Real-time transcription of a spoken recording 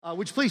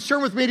Would you please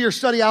turn with me to your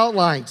study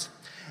outlines?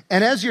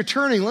 And as you're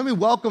turning, let me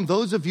welcome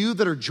those of you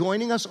that are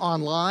joining us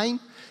online.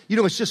 You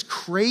know, it's just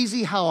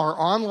crazy how our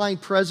online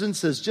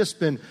presence has just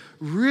been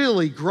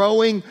really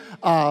growing.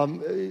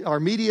 Our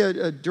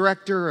media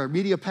director, our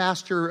media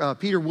pastor,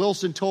 Peter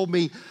Wilson, told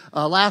me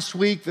last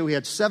week that we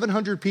had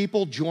 700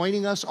 people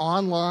joining us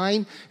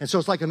online. And so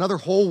it's like another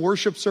whole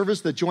worship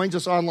service that joins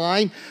us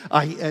online.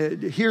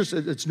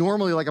 It's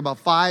normally like about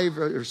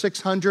 500 or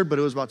 600, but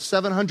it was about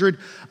 700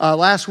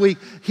 last week.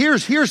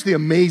 Here's the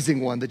amazing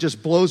one that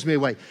just blows me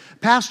away.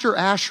 Pastor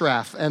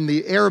Ashraf and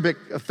the Arabic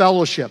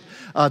Fellowship,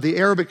 the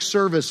Arabic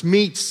service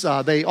meets.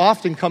 They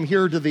often come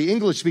here to the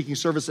English-speaking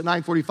service at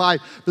 9:45,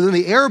 but then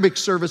the Arabic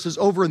service is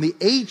over in the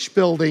H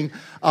building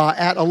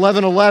at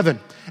 11:11.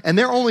 And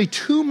they're only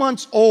 2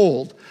 months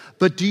old.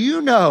 But do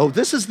you know,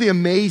 this is the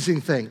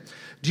amazing thing.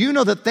 Do you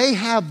know that they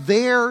have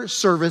their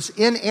service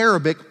in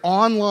Arabic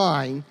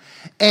online,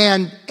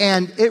 and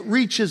it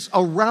reaches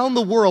around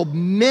the world?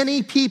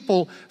 Many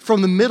people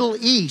from the Middle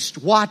East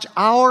watch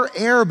our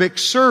Arabic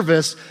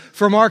service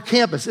from our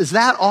campus. Is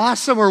that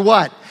awesome or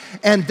what?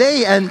 And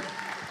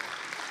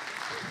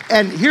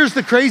here's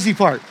the crazy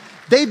part.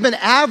 They've been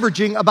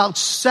averaging about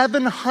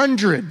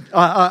 700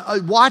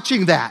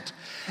 watching that.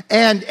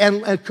 And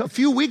a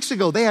few weeks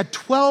ago, they had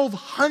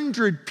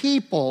 1,200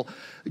 people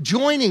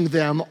joining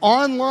them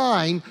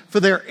online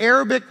for their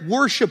Arabic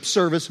worship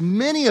service,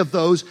 many of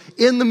those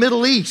in the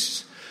Middle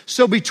East.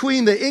 So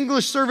between the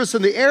English service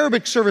and the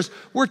Arabic service,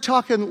 we're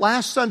talking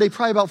last Sunday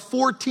probably about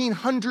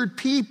 1,400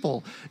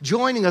 people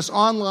joining us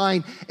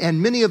online,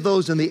 and many of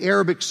those in the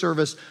Arabic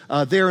service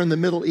there in the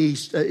Middle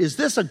East. Is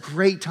this a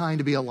great time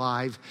to be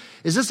alive?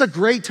 Is this a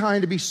great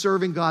time to be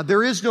serving God?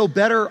 There is no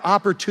better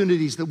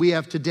opportunities that we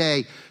have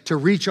today to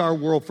reach our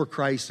world for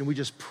Christ, and we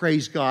just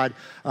praise God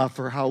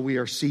for how we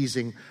are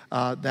seizing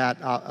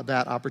that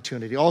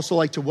opportunity. Also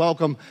like to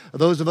welcome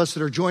those of us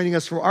that are joining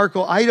us from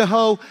Arco,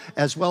 Idaho,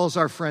 as well as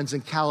our friends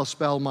in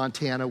Kalispell,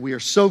 Montana. We are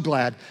so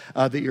glad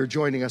that you're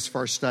joining us for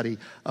our study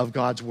of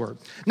God's Word.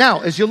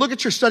 Now, as you look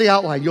at your study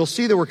outline, you'll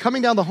see that we're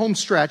coming down the home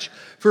stretch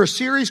for a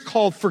series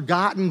called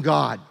Forgotten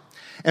God.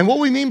 And what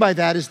we mean by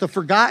that is the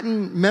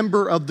forgotten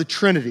member of the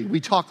Trinity. We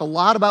talk a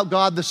lot about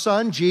God the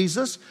Son,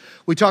 Jesus.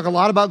 We talk a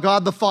lot about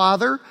God the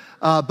Father,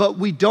 but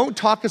we don't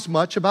talk as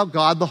much about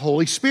God the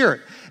Holy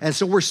Spirit. And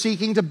so we're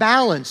seeking to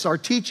balance our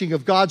teaching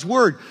of God's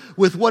Word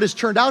with what has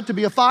turned out to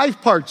be a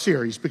 5-part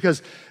series,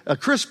 because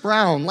Chris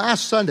Brown,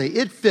 last Sunday,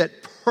 it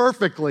fit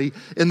perfectly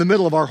in the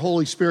middle of our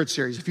Holy Spirit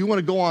series. If you want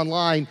to go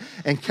online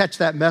and catch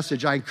that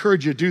message, I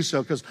encourage you to do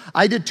so, because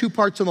I did 2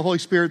 parts on the Holy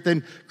Spirit.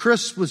 Then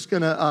Chris was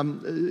going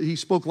to, he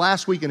spoke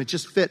last week, and it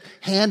just fit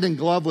hand in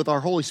glove with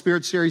our Holy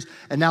Spirit series.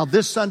 And now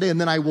this Sunday,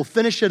 and then I will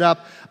finish it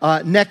up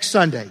next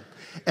Sunday.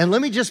 And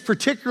let me just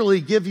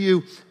particularly give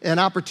you an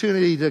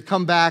opportunity to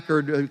come back,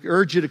 or to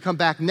urge you to come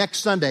back next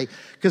Sunday,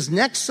 because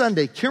next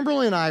Sunday,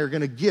 Kimberly and I are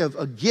going to give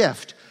a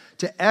gift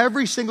to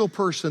every single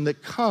person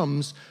that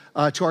comes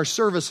to our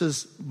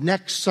services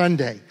next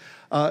Sunday.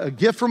 A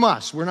gift from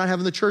us. We're not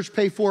having the church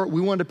pay for it.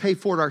 We wanted to pay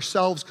for it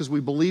ourselves because we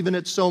believe in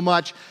it so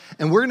much.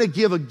 And we're going to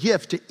give a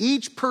gift to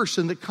each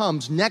person that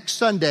comes next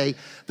Sunday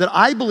that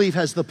I believe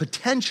has the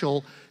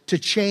potential to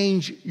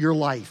change your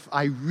life.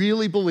 I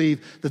really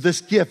believe that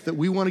this gift that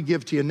we want to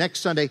give to you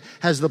next Sunday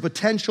has the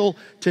potential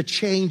to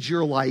change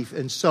your life.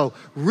 And so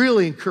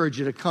really encourage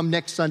you to come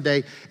next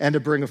Sunday and to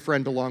bring a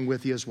friend along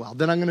with you as well.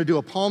 Then I'm going to do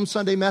a Palm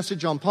Sunday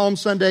message on Palm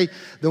Sunday.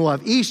 Then we'll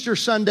have Easter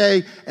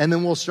Sunday, and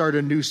then we'll start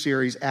a new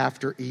series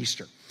after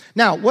Easter.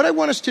 Now, what I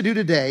want us to do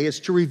today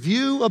is to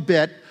review a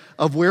bit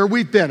of where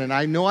we've been. And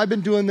I know I've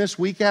been doing this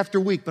week after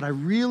week, but I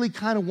really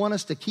kind of want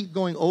us to keep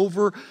going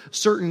over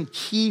certain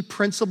key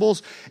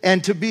principles.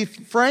 And to be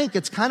frank,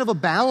 it's kind of a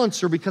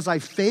balancer, because I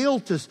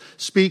failed to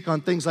speak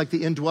on things like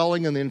the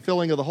indwelling and the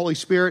infilling of the Holy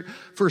Spirit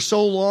for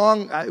so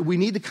long. We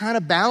need to kind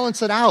of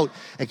balance it out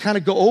and kind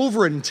of go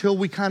over it until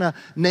we kind of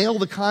nail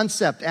the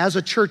concept as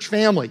a church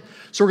family.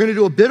 So we're going to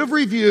do a bit of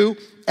review,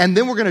 and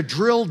then we're going to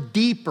drill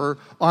deeper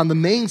on the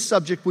main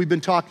subject we've been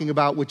talking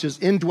about, which is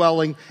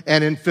indwelling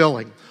and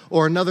infilling.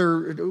 Or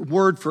another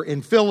word for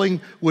infilling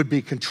would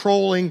be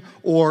controlling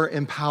or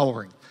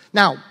empowering.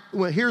 Now,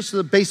 here's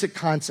the basic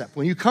concept.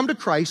 When you come to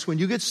Christ, when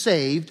you get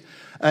saved,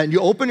 and you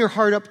open your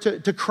heart up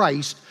to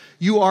Christ,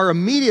 you are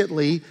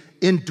immediately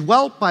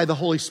indwelt by the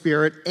Holy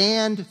Spirit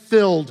and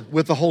filled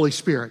with the Holy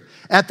Spirit.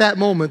 At that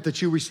moment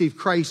that you receive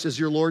Christ as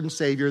your Lord and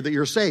Savior, that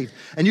you're saved.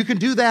 And you can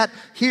do that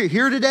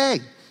here today.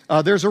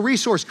 There's a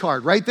resource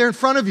card right there in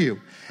front of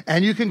you.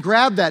 And you can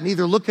grab that and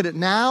either look at it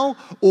now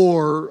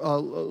or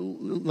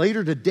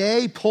later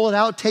today, pull it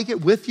out, take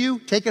it with you,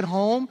 take it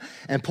home,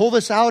 and pull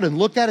this out and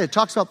look at it. It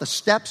talks about the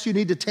steps you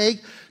need to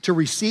take to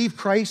receive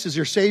Christ as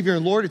your Savior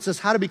and Lord. It says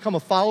how to become a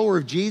follower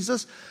of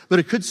Jesus, but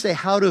it could say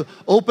how to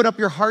open up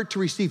your heart to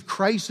receive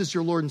Christ as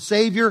your Lord and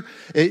Savior.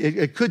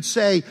 It could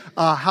say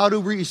how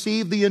to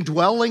receive the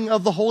indwelling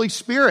of the Holy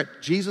Spirit,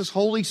 Jesus'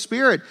 Holy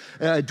Spirit,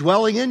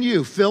 dwelling in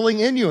you,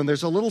 filling in you. And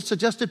there's a little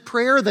suggested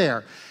prayer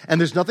there. And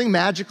there's nothing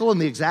magical in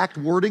the exact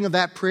wording of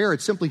that prayer.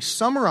 It simply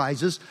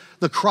summarizes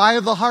The cry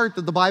of the heart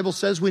that the Bible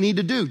says we need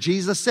to do.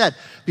 Jesus said,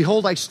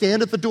 behold, I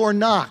stand at the door and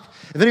knock.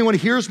 If anyone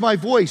hears my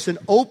voice and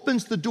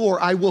opens the door,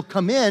 I will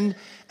come in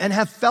and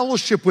have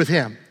fellowship with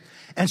him.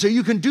 And so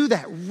you can do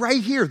that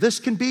right here. This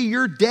can be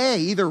your day,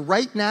 either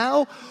right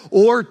now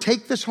or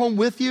take this home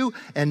with you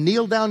and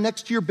kneel down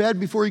next to your bed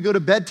before you go to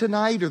bed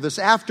tonight or this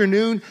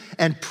afternoon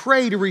and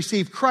pray to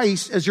receive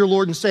Christ as your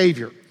Lord and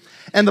Savior.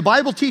 And the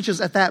Bible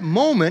teaches at that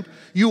moment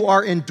you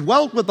are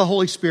indwelt with the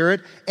Holy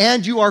Spirit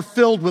and you are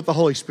filled with the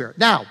Holy Spirit.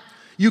 Now,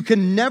 you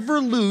can never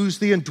lose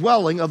the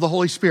indwelling of the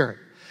Holy Spirit.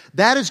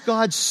 That is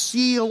God's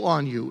seal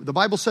on you. The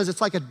Bible says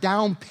it's like a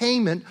down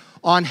payment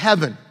on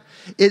heaven.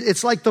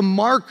 It's like the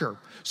marker,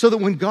 so that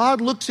when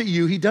God looks at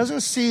you, he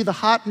doesn't see the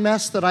hot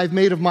mess that I've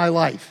made of my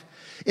life.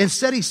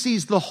 Instead, he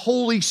sees the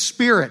Holy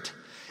Spirit,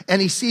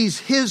 and he sees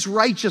his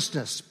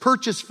righteousness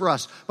purchased for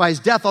us by his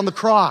death on the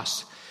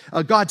cross.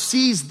 God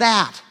sees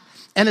that,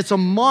 and it's a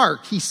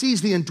mark. He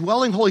sees the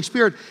indwelling Holy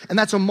Spirit, and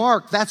that's a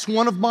mark. That's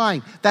one of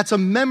mine. That's a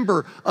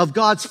member of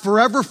God's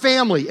forever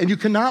family, and you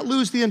cannot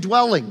lose the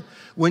indwelling.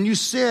 When you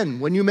sin,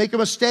 when you make a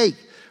mistake,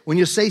 when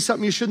you say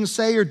something you shouldn't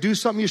say or do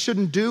something you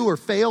shouldn't do or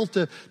fail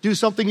to do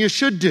something you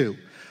should do.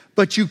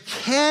 But you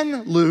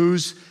can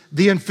lose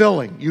the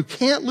infilling. You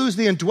can't lose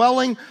the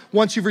indwelling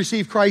once you've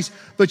received Christ,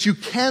 but you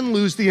can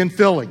lose the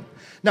infilling.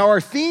 Now, our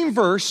theme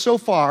verse so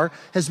far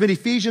has been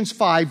Ephesians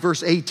 5,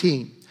 verse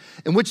 18,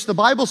 in which the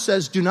Bible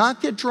says, do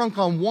not get drunk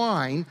on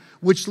wine,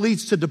 which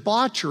leads to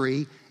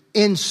debauchery.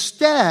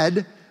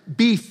 Instead,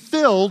 be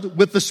filled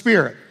with the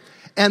Spirit.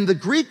 And the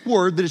Greek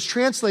word that is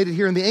translated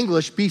here in the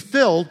English, be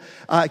filled,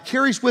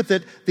 carries with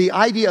it the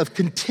idea of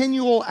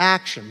continual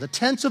action. The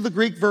tense of the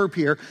Greek verb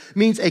here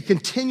means a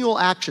continual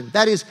action.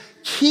 That is,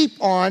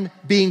 keep on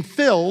being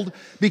filled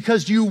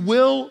because you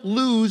will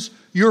lose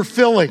your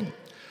filling.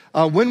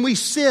 When we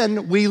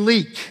sin, we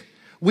leak.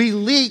 We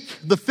leak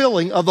the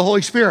filling of the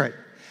Holy Spirit.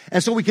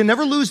 And so we can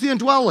never lose the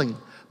indwelling,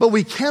 but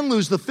we can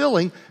lose the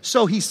filling.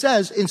 So he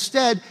says,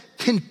 instead,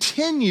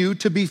 continue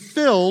to be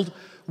filled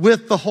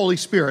with the Holy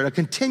Spirit, a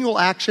continual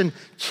action,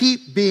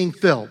 keep being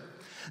filled.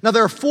 Now,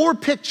 there are 4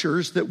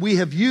 pictures that we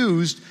have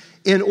used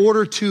in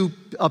order to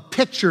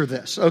picture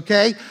this,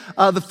 okay?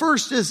 The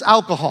first is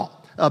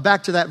alcohol.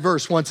 Back to that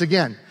verse once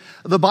again.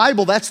 The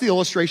Bible, that's the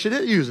illustration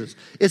it uses.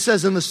 It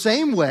says in the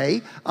same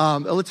way,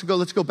 let's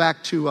go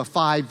back to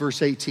 5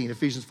 verse 18,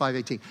 Ephesians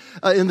 5:18.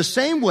 In the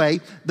same way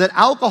that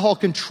alcohol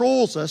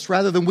controls us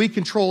rather than we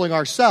controlling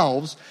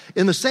ourselves,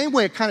 in the same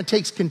way it kind of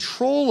takes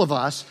control of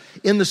us,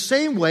 in the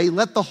same way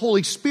let the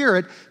Holy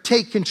Spirit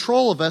take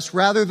control of us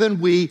rather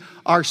than we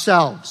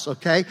ourselves,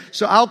 okay?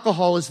 So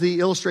alcohol is the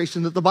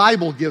illustration that the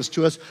Bible gives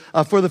to us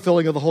for the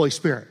filling of the Holy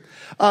Spirit.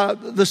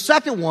 The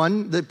second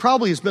one that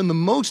probably has been the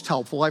most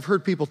helpful, I've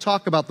heard people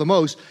talk about the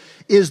most,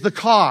 is the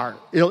car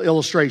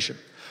illustration,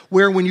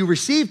 where when you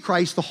receive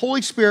Christ, the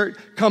Holy Spirit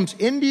comes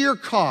into your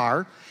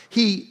car,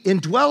 he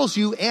indwells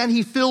you, and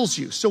he fills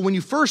you. So when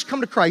you first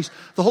come to Christ,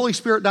 the Holy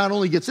Spirit not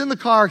only gets in the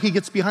car, he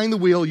gets behind the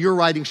wheel, you're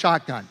riding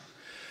shotgun.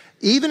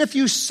 Even if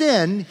you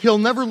sin, he'll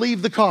never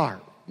leave the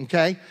car,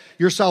 okay?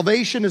 Your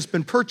salvation has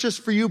been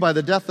purchased for you by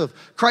the death of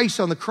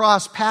Christ on the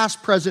cross,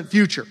 past, present,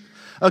 future.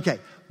 Okay.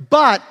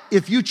 But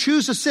if you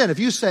choose to sin, if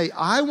you say,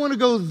 I want to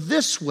go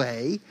this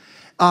way,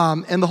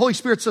 and the Holy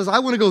Spirit says, I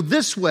want to go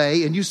this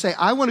way, and you say,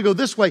 I want to go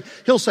this way,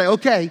 he'll say,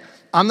 okay,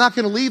 I'm not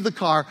going to leave the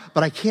car,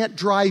 but I can't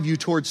drive you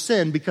towards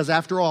sin because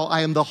after all,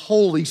 I am the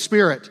Holy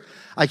Spirit.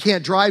 I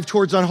can't drive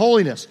towards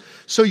unholiness.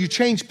 So you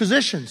change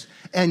positions,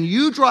 and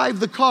you drive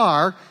the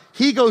car.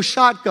 He goes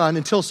shotgun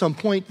until some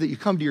point that you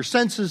come to your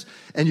senses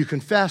and you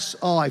confess,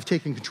 oh, I've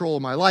taken control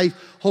of my life.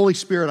 Holy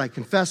Spirit, I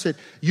confess it.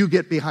 You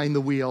get behind the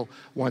wheel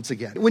once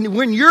again.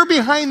 When you're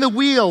behind the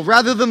wheel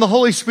rather than the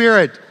Holy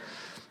Spirit,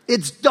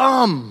 it's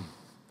dumb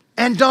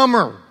and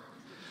dumber.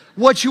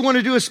 What you want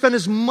to do is spend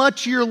as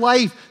much of your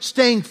life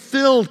staying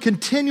filled,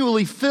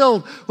 continually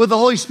filled with the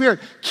Holy Spirit.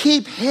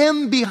 Keep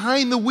him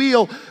behind the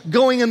wheel,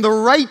 going in the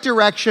right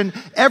direction.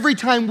 Every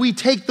time we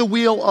take the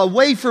wheel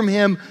away from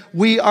him,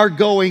 we are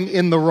going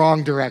in the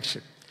wrong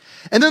direction.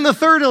 And then the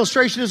third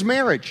illustration is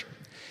marriage.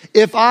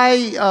 If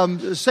I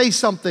say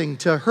something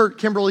to hurt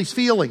Kimberly's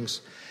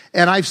feelings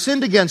and I've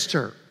sinned against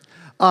her,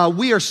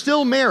 we are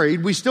still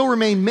married, we still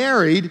remain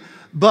married,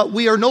 but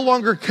we are no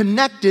longer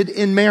connected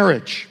in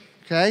marriage,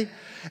 okay?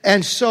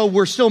 And so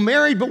we're still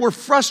married, but we're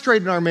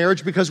frustrated in our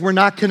marriage because we're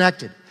not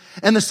connected.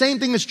 And the same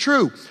thing is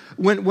true.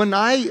 When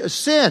I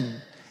sin,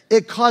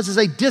 it causes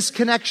a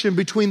disconnection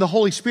between the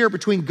Holy Spirit,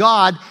 between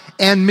God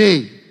and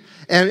me.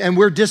 And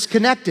we're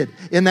disconnected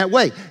in that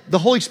way. The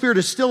Holy Spirit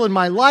is still in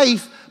my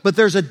life, but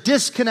there's a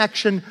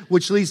disconnection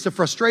which leads to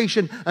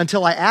frustration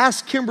until I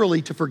ask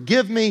Kimberly to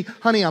forgive me.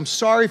 Honey, I'm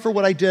sorry for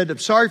what I did. I'm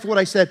sorry for what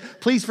I said.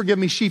 Please forgive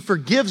me. She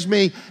forgives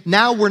me.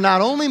 Now we're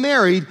not only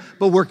married,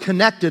 but we're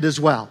connected as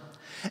well.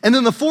 And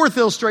then the fourth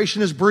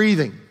illustration is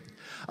breathing.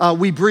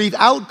 We breathe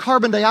out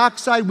carbon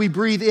dioxide, we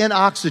breathe in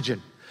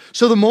oxygen.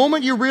 So the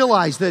moment you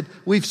realize that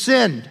we've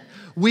sinned,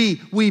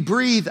 we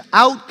breathe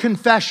out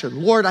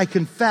confession. Lord, I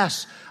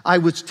confess I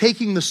was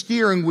taking the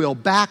steering wheel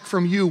back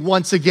from you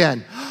once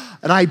again.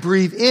 and I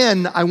breathe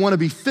in, I want to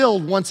be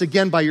filled once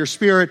again by your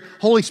Spirit.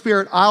 Holy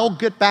Spirit, I'll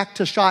get back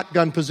to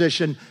shotgun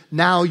position.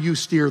 Now you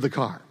steer the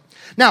car.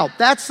 Now,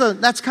 that's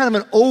kind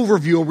of an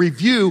overview, a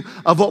review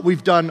of what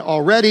we've done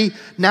already.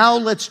 Now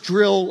let's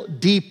drill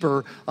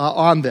deeper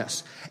on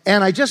this.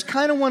 And I just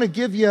kind of want to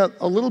give you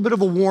a little bit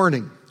of a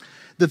warning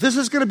that this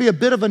is going to be a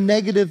bit of a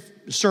negative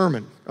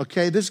sermon,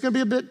 okay? This is going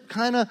to be a bit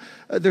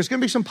there's going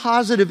to be some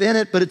positive in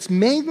it, but it's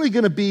mainly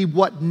going to be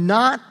what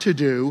not to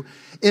do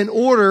in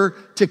order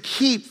to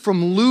keep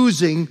from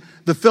losing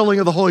the filling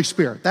of the Holy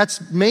Spirit.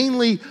 That's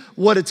mainly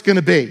what it's going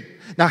to be.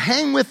 Now,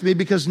 hang with me,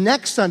 because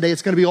next Sunday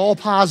it's going to be all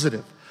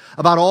positive,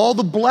 about all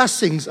the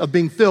blessings of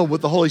being filled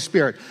with the Holy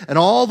Spirit and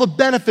all the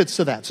benefits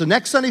of that. So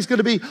next Sunday is going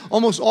to be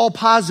almost all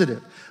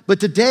positive. But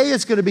today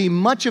it's going to be,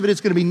 much of it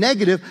is going to be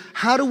negative.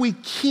 How do we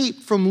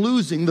keep from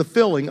losing the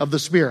filling of the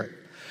Spirit?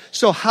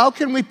 So how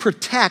can we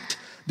protect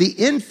the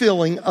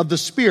infilling of the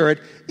Spirit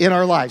in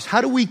our lives?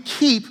 How do we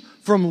keep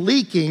from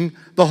leaking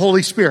the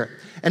Holy Spirit?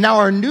 And now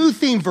our new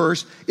theme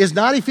verse is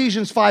not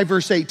Ephesians 5,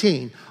 verse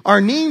 18.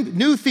 Our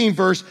new theme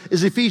verse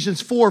is Ephesians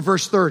 4,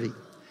 verse 30.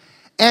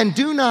 And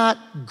do not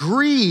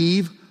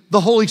grieve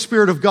the Holy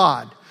Spirit of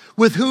God,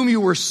 with whom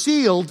you were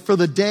sealed for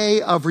the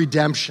day of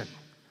redemption.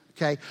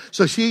 Okay,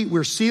 so see,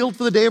 we're sealed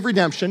for the day of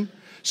redemption,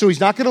 so he's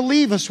not going to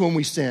leave us when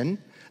we sin.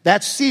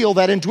 That seal,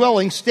 that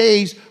indwelling,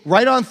 stays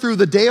right on through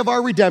the day of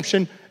our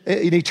redemption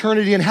in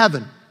eternity in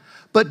heaven.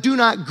 But do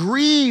not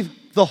grieve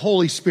the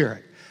Holy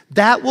Spirit.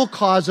 That will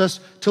cause us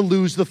to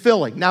lose the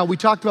filling. Now, we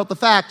talked about the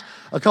fact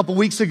a couple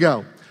weeks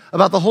ago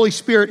about the Holy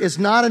Spirit is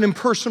not an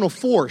impersonal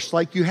force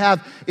like you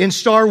have in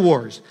Star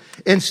Wars.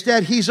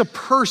 Instead, he's a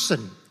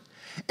person.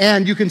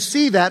 And you can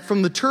see that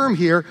from the term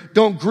here,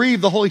 don't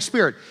grieve the Holy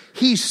Spirit.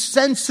 He's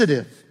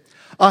sensitive.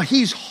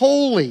 He's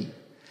holy.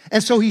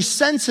 And so he's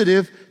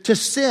sensitive to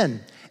sin.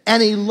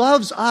 And he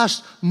loves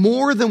us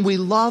more than we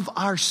love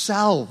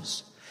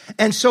ourselves.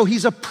 And so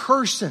he's a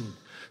person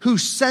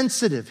who's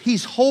sensitive.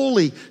 He's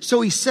holy,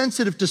 so he's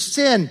sensitive to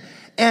sin.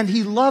 And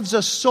he loves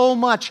us so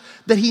much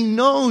that he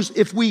knows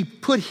if we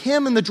put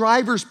him in the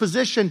driver's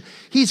position,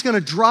 he's going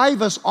to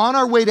drive us on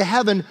our way to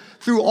heaven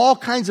through all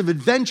kinds of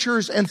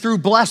adventures and through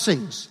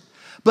blessings.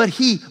 But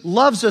he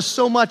loves us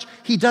so much,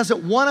 he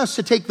doesn't want us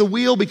to take the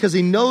wheel because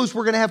he knows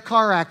we're going to have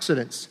car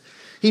accidents.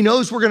 He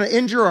knows we're going to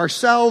injure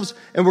ourselves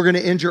and we're going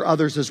to injure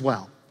others as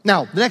well.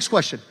 Now, the next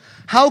question,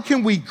 how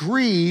can we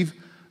grieve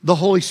the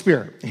Holy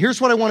Spirit? Here's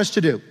what I want us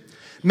to do.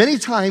 Many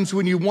times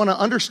when you want to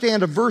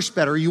understand a verse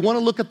better, you want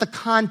to look at the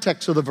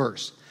context of the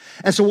verse.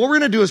 And so what we're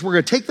going to do is we're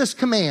going to take this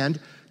command,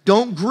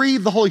 don't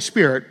grieve the Holy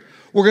Spirit.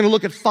 We're going to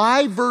look at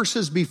 5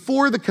 verses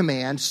before the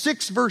command,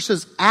 6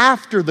 verses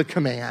after the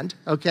command,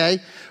 okay?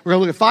 We're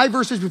going to look at 5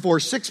 verses before,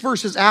 6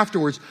 verses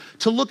afterwards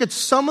to look at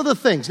some of the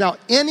things. Now,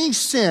 any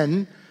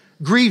sin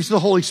grieves the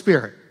Holy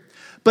Spirit.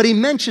 But he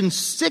mentions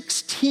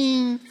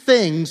 16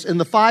 things in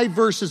the 5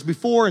 verses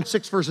before and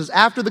 6 verses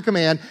after the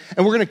command,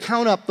 and we're going to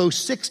count up those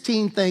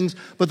 16 things,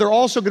 but they're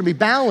also going to be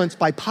balanced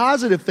by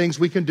positive things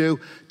we can do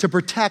to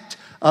protect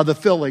the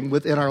filling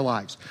within our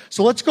lives.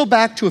 So let's go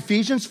back to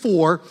Ephesians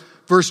 4,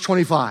 verse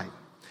 25.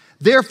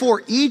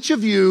 Therefore, each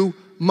of you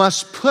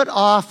must put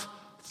off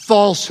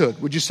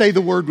falsehood. Would you say the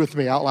word with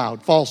me out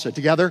loud? Falsehood.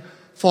 Together?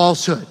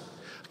 Falsehood.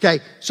 Okay,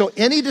 so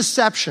any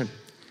deception,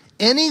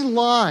 any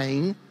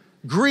lying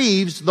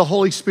grieves the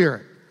Holy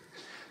Spirit.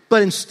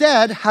 But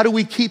instead, how do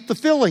we keep the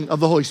filling of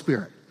the Holy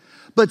Spirit?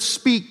 But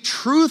speak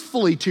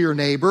truthfully to your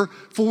neighbor,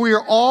 for we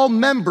are all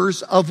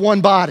members of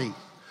one body.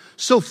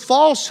 So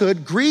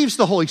falsehood grieves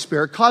the Holy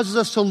Spirit, causes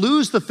us to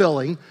lose the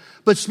filling,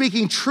 but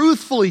speaking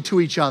truthfully to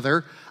each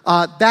other,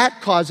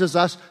 that causes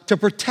us to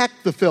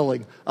protect the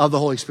filling of the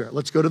Holy Spirit.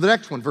 Let's go to the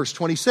next one, verse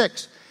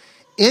 26.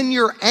 In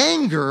your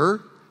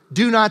anger,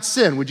 do not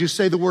sin. Would you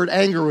say the word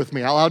anger with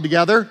me out loud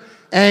together?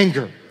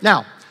 Anger.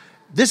 Now,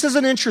 this is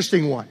an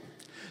interesting one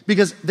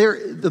because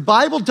the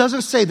Bible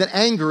doesn't say that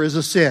anger is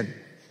a sin.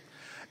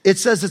 It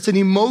says it's an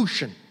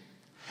emotion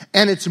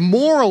and it's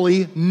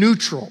morally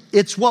neutral.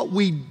 It's what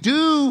we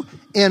do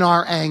in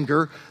our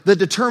anger that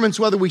determines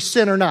whether we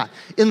sin or not.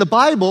 In the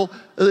Bible,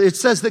 it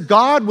says that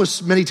God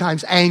was many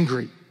times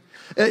angry.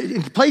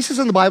 In places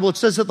in the Bible, it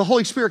says that the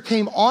Holy Spirit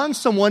came on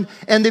someone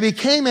and they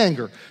became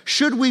angry.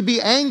 Should we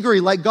be angry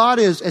like God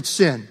is at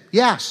sin?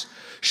 Yes.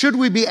 Should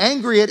we be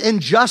angry at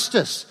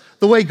injustice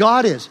the way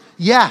God is?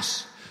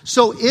 Yes.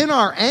 So in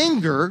our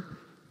anger,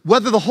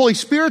 whether the Holy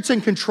Spirit's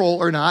in control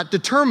or not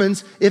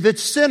determines if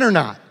it's sin or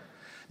not.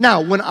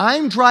 Now, when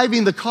I'm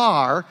driving the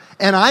car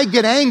and I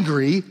get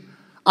angry,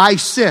 I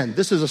sin.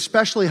 This is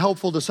especially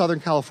helpful to Southern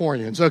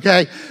Californians,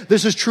 okay?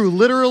 This is true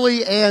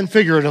literally and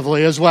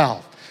figuratively as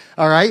well,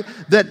 all right?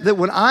 That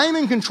when I'm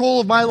in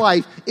control of my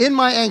life, in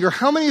my anger,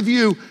 how many of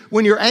you,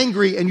 when you're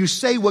angry and you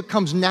say what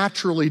comes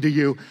naturally to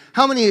you,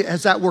 how many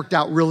has that worked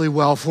out really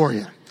well for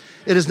you?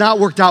 It has not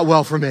worked out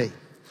well for me.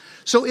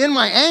 So in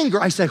my anger,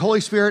 I say,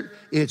 Holy Spirit,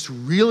 it's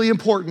really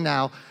important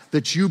now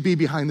that you be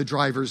behind the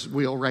driver's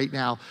wheel right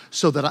now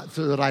so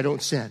that I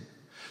don't sin.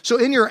 So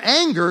in your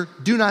anger,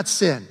 do not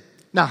sin.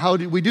 Now, how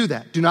do we do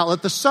that? Do not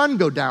let the sun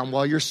go down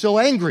while you're still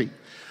angry.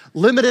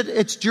 Limit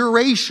its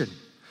duration.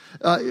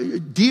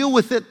 Deal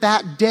with it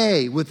that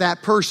day with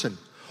that person.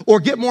 Or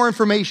get more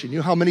information. You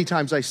know how many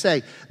times I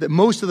say that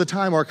most of the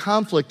time our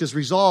conflict is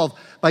resolved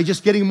by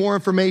just getting more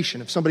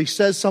information. If somebody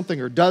says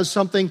something or does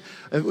something,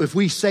 if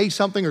we say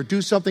something or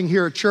do something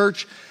here at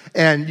church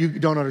and you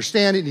don't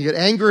understand it and you get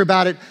angry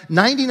about it,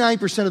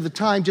 99% of the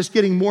time just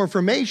getting more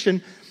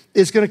information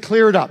is going to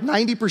clear it up.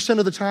 90%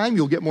 of the time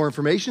you'll get more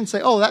information and say,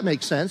 oh, that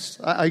makes sense.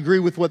 I agree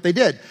with what they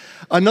did.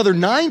 Another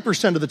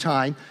 9% of the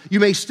time you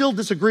may still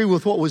disagree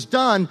with what was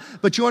done,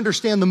 but you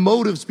understand the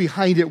motives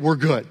behind it were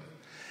good.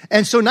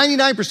 And so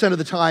 99% of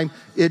the time,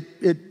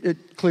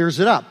 it clears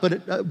it up.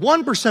 But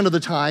 1% of the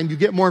time, you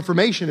get more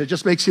information, it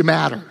just makes you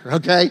madder,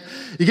 okay?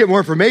 You get more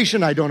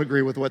information, I don't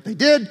agree with what they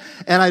did,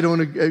 and I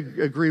don't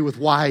agree with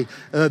why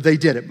they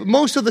did it. But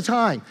most of the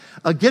time,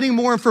 getting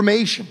more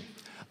information,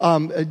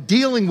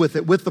 dealing with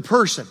it with the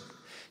person,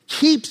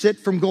 keeps it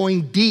from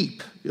going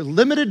deep.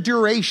 Limited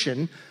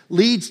duration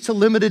leads to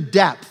limited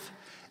depth.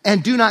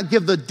 And do not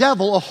give the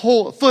devil a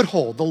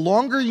foothold. The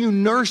longer you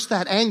nurse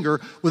that anger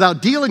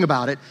without dealing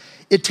about it,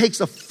 it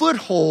takes a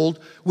foothold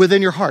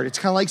within your heart. It's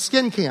kind of like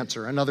skin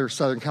cancer, another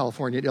Southern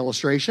California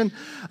illustration.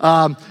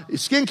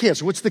 Skin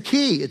cancer, what's the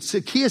key?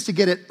 The key is to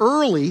get it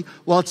early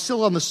while it's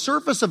still on the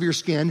surface of your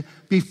skin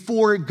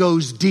before it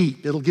goes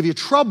deep. It'll give you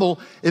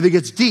trouble if it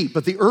gets deep,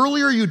 but the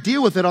earlier you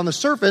deal with it on the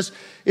surface,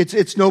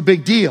 it's no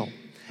big deal.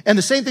 And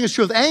the same thing is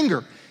true with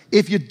anger.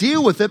 If you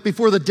deal with it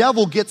before the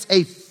devil gets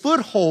a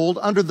foothold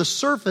under the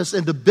surface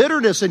into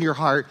bitterness in your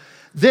heart,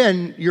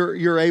 then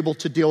you're able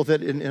to deal with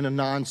it in a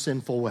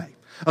non-sinful way.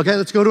 Okay,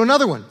 let's go to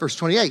another one. Verse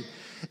 28.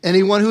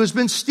 Anyone who has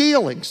been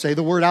stealing, say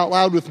the word out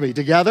loud with me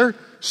together,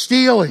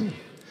 stealing,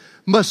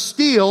 must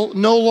steal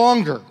no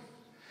longer.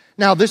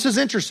 Now, this is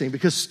interesting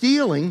because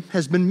stealing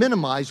has been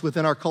minimized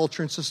within our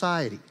culture and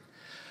society.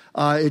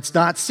 It's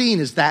not seen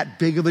as that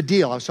big of a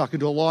deal. I was talking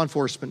to a law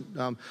enforcement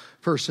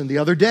person the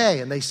other day,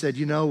 and they said,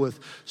 you know, with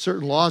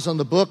certain laws on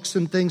the books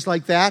and things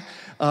like that,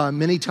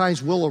 many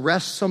times we'll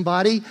arrest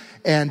somebody,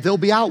 and they'll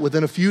be out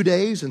within a few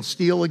days and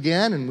steal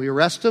again, and we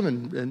arrest them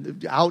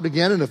and out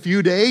again in a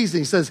few days.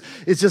 And he says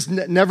it's just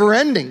never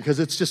ending because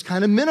it's just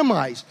kind of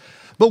minimized.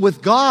 But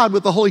with God,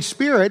 with the Holy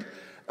Spirit,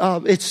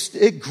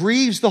 it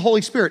grieves the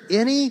Holy Spirit.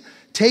 Any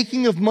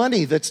taking of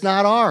money that's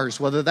not ours,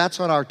 whether that's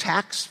on our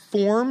tax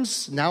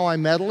forms, now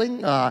I'm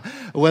meddling,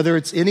 whether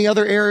it's any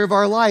other area of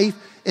our life,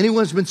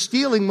 anyone who's been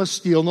stealing must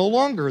steal no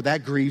longer.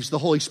 That grieves the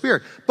Holy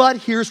Spirit. But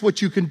here's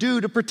what you can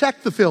do to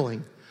protect the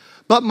filling.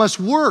 But must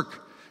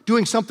work,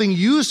 doing something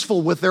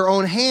useful with their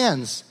own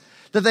hands,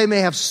 that they may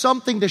have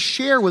something to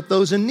share with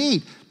those in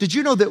need. Did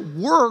you know that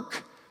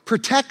work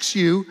protects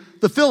you,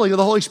 the filling of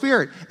the Holy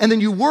Spirit? And then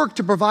you work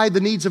to provide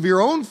the needs of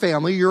your own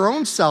family, your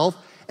own self,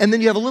 and then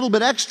you have a little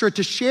bit extra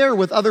to share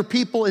with other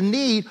people in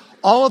need.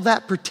 All of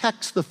that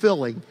protects the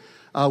filling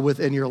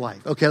within your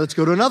life. Okay, let's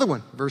go to another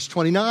one. Verse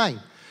 29.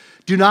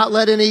 Do not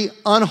let any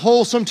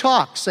unwholesome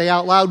talk, say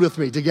out loud with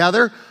me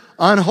together,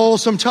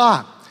 unwholesome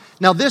talk.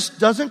 Now this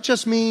doesn't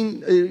just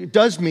mean, it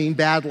does mean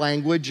bad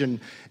language and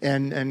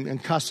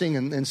cussing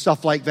and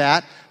stuff like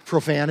that,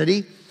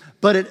 profanity.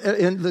 But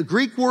and the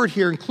Greek word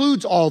here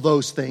includes all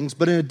those things.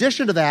 But in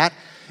addition to that,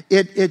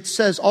 it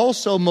says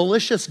also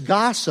malicious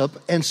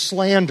gossip and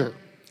slander.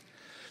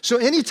 So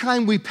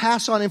anytime we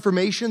pass on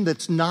information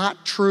that's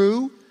not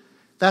true,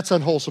 that's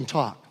unwholesome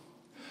talk.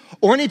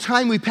 Or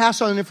anytime we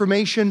pass on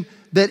information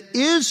that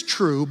is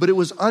true, but it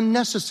was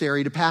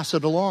unnecessary to pass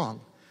it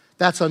along,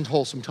 that's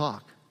unwholesome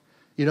talk.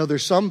 You know,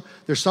 there's some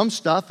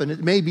stuff, and it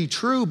may be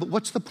true, but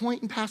what's the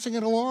point in passing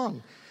it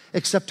along?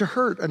 Except to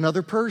hurt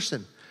another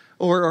person.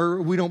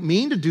 Or we don't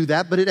mean to do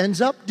that, but it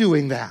ends up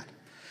doing that.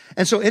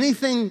 And so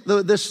anything,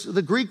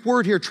 the Greek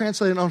word here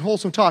translated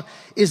unwholesome talk,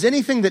 is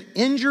anything that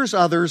injures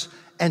others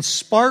and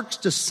sparks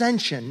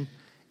dissension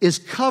is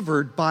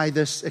covered by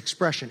this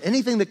expression.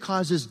 Anything that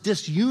causes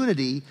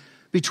disunity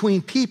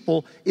between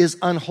people is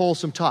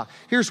unwholesome talk.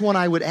 Here's one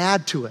I would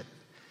add to it.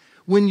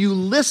 When you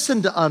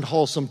listen to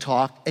unwholesome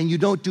talk and you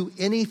don't do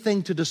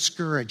anything to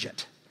discourage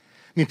it.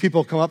 I mean,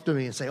 people come up to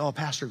me and say, oh,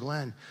 Pastor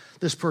Glenn,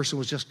 this person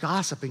was just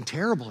gossiping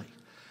terribly.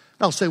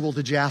 I'll say, well,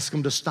 did you ask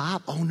them to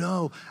stop? Oh,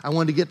 no, I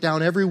wanted to get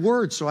down every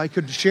word so I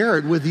could share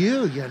it with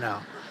you, you know.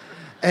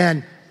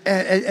 And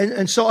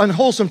so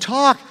unwholesome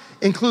talk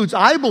includes,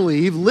 I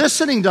believe,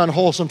 listening to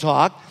unwholesome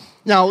talk.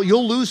 Now,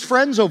 you'll lose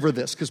friends over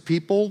this because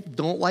people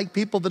don't like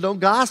people that don't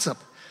gossip.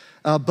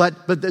 But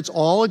it's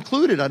all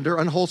included under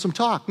unwholesome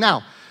talk.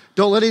 Now,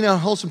 don't let any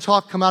unwholesome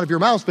talk come out of your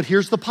mouth, but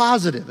here's the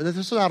positive. And this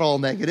is not all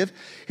negative.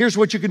 Here's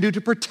what you can do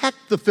to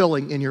protect the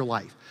filling in your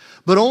life.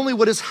 But only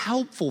what is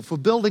helpful for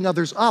building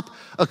others up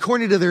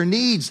according to their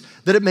needs,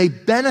 that it may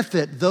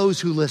benefit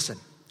those who listen.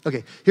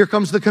 Okay, here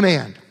comes the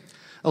command.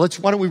 Why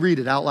don't we read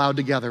it out loud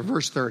together?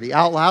 Verse 30,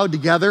 out loud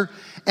together.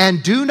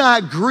 And do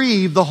not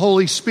grieve the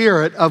Holy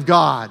Spirit of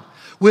God,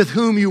 with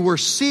whom you were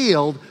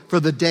sealed for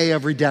the day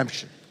of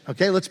redemption.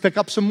 Okay, let's pick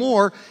up some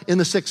more in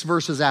the 6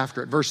 verses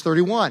after it. Verse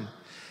 31,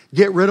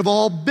 get rid of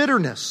all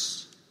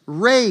bitterness,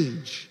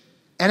 rage,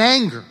 and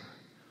anger,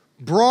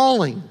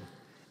 brawling,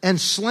 and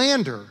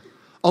slander,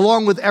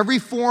 along with every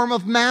form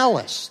of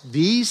malice.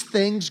 These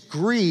things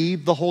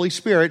grieve the Holy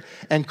Spirit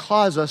and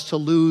cause us to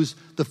lose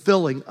the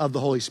filling of the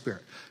Holy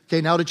Spirit.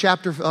 Okay, now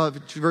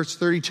to verse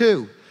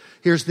 32.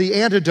 Here's the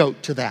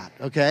antidote to that,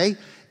 okay?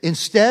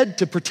 Instead,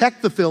 to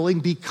protect the filling,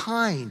 be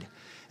kind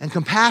and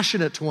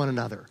compassionate to one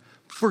another,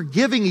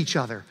 forgiving each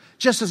other,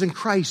 just as in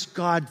Christ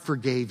God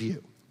forgave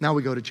you. Now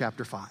we go to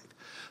chapter 5.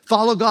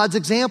 Follow God's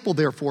example,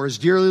 therefore, as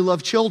dearly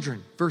loved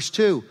children. Verse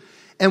 2.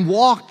 And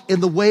walk in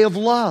the way of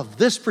love.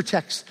 This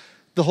protects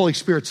the Holy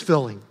Spirit's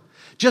filling.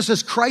 Just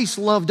as Christ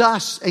loved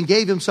us and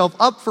gave himself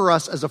up for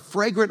us as a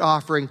fragrant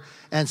offering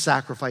and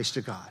sacrifice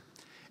to God.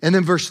 And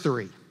then verse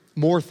 3.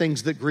 More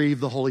things that grieve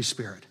the Holy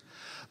Spirit.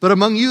 But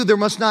among you there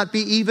must not be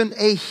even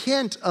a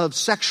hint of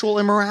sexual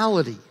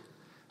immorality.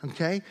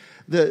 Okay?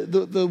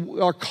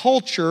 Our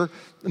culture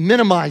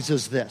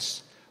minimizes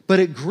this. But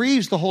it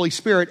grieves the Holy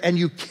Spirit, and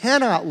you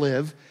cannot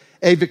live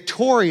a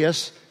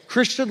victorious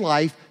Christian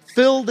life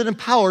filled and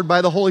empowered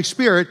by the Holy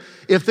Spirit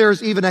if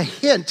there's even a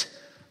hint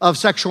of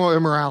sexual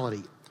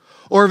immorality,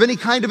 or of any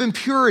kind of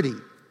impurity,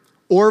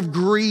 or of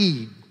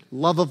greed,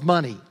 love of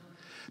money,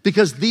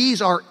 because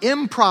these are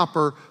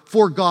improper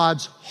for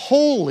God's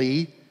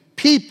holy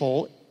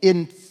people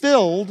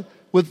filled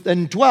with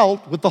and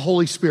dwelt with the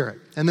Holy Spirit.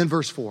 And then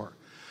verse 4,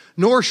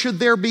 nor should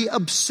there be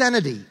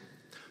obscenity,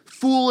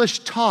 foolish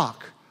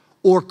talk,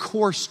 or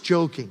coarse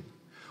joking,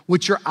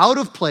 which are out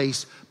of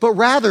place, but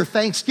rather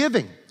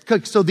thanksgiving.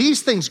 So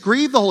these things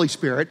grieve the Holy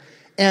Spirit,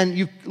 and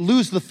you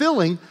lose the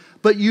filling,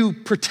 but you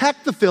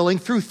protect the filling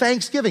through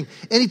thanksgiving.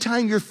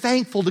 Anytime you're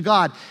thankful to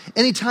God,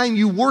 anytime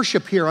you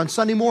worship here on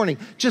Sunday morning,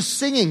 just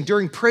singing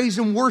during praise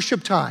and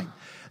worship time,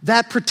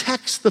 that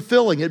protects the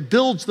filling. It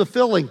builds the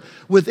filling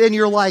within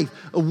your life.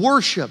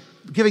 Worship,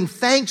 giving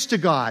thanks to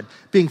God,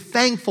 being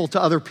thankful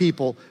to other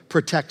people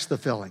protects the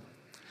filling.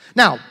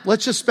 Now,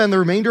 let's just spend the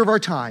remainder of our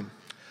time.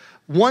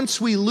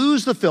 Once we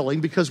lose the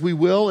filling, because we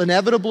will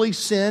inevitably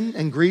sin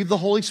and grieve the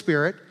Holy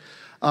Spirit,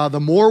 the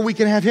more we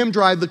can have him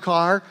drive the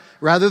car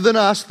rather than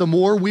us, the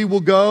more we will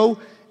go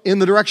in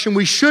the direction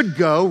we should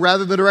go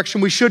rather than the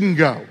direction we shouldn't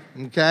go.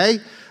 Okay?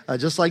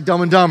 Just like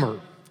Dumb and Dumber.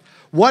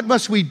 What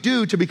must we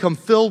do to become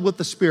filled with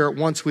the Spirit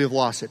once we have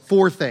lost it?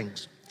 4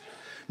 things.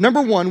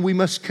 Number 1, we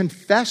must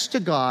confess to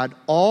God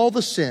all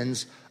the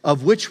sins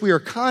of which we are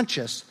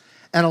conscious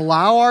and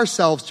allow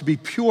ourselves to be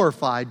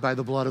purified by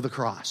the blood of the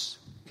cross.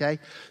 Okay?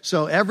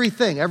 So every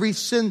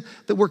sin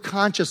that we're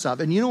conscious of.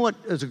 And you know what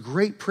is a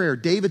great prayer?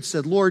 David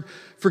said, Lord,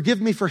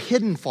 forgive me for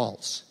hidden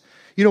faults.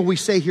 You know, we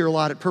say here a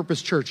lot at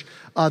Purpose Church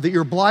that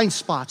your blind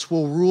spots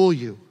will rule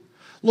you.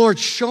 Lord,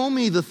 show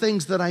me the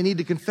things that I need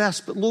to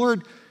confess, but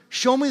Lord,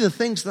 show me the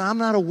things that I'm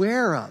not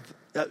aware of.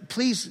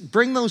 Please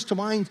bring those to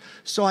mind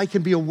so I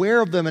can be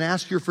aware of them and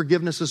ask your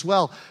forgiveness as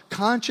well.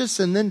 Conscious,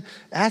 and then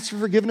ask for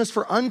forgiveness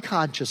for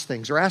unconscious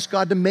things, or ask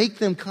God to make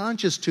them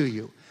conscious to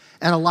you.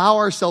 And allow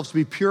ourselves to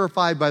be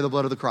purified by the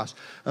blood of the cross.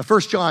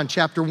 1 John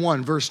chapter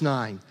 1, verse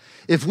 9.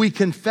 If we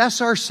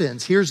confess our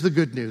sins, here's the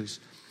good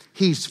news.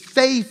 He's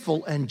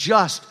faithful and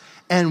just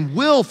and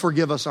will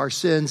forgive us our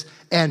sins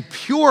and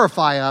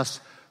purify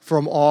us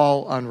from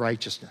all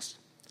unrighteousness.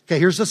 Okay,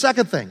 here's the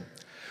second thing.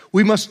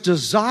 We must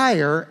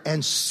desire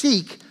and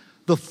seek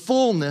the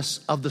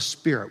fullness of the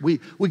Spirit. We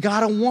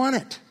got to want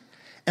it.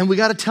 And we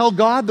got to tell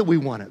God that we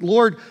want it.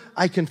 Lord,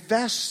 I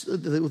confess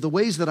the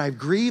ways that I've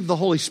grieved the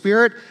Holy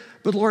Spirit,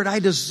 but Lord, I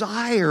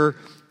desire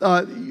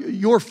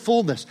your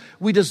fullness.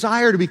 We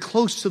desire to be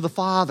close to the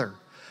Father.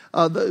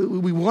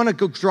 We want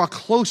to draw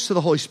close to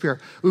the Holy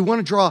Spirit. We want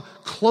to draw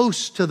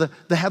close to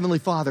the Heavenly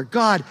Father.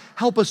 God,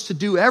 help us to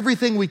do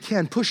everything we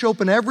can. Push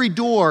open every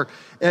door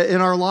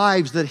in our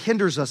lives that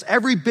hinders us,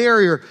 every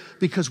barrier,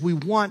 because we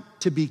want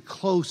to be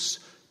close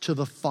to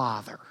the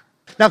Father.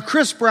 Now,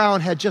 Chris Brown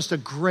had just a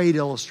great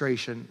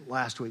illustration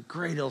last week.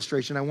 Great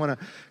illustration. I want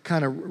to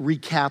kind of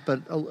recap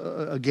it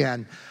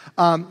again.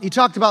 He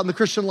talked about in the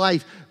Christian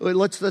life,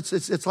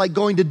 it's like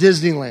going to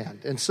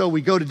Disneyland. And so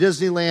we go to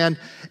Disneyland,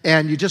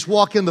 and you just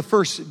walk in the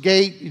first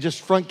gate,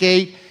 front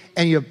gate,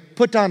 and you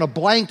put down a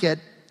blanket,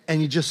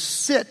 and you just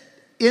sit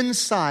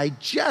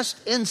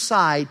just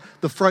inside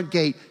the front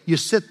gate. You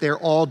sit there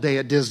all day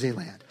at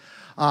Disneyland.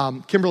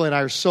 Kimberly and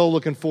I are so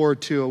looking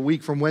forward to a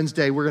week from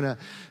Wednesday. We're going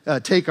to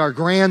take our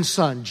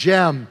grandson,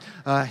 Jem,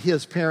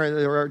 his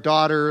parent, our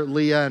daughter,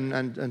 Leah,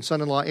 and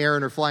son-in-law,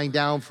 Aaron, are flying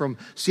down from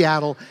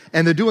Seattle.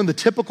 And they're doing the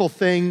typical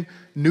thing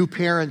new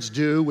parents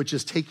do, which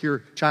is take your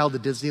child to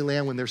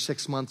Disneyland when they're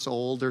 6 months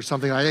old or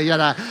something like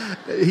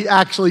that.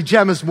 Actually,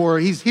 Jem is more,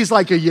 he's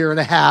like a year and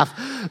a half,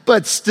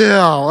 but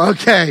still,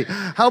 okay.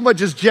 How much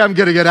is Jem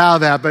going to get out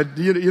of that? But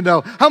you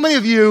know, how many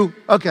of you,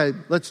 okay,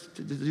 let's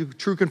do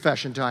true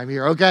confession time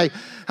here, okay?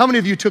 How many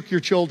of you took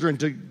your children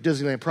to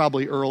Disneyland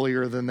probably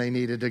earlier than they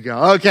needed to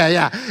go? Okay,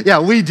 yeah,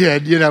 we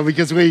did,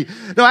 because we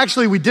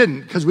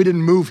didn't, because we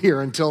didn't move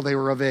here until they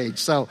were of age.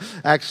 So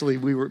actually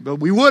we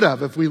would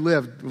have if we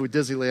lived with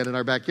Disneyland in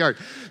our backyard.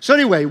 So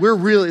anyway,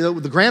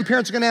 the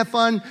grandparents are going to have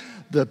fun.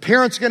 The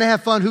parents are going to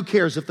have fun. Who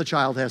cares if the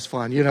child has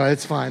fun?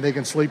 It's fine. They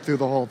can sleep through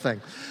the whole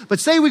thing. But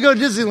say we go to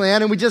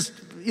Disneyland and we just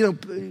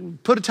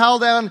put a towel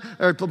down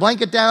or a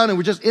blanket down, and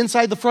we're just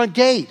inside the front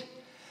gate.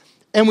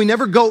 And we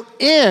never go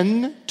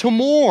in to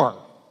more.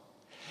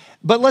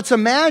 But let's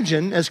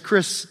imagine, as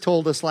Chris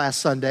told us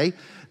last Sunday,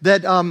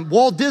 that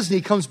Walt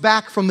Disney comes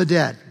back from the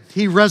dead.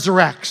 He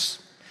resurrects.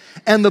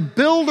 And the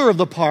builder of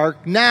the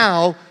park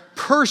now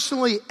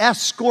personally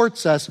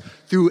escorts us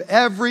through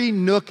every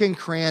nook and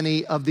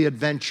cranny of the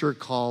adventure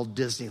called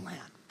Disneyland.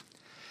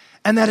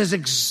 And that is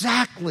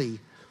exactly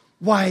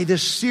why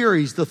this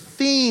series, the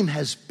theme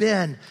has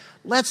been,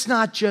 let's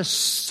not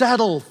just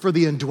settle for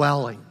the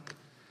indwelling.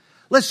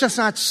 Let's just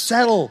not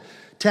settle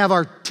to have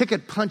our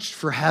ticket punched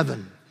for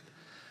heaven.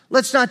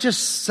 Let's not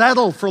just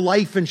settle for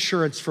life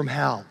insurance from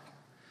hell.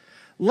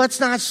 Let's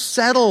not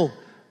settle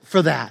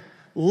for that.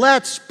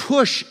 Let's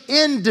push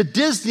into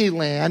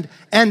Disneyland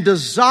and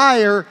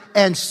desire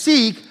and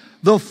seek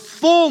the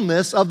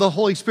fullness of the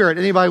Holy Spirit.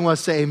 Anybody want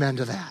to say amen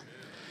to that?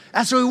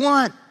 That's what we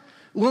want.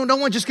 We don't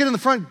want to just get in the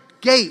front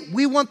gate.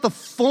 We want the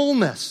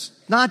fullness,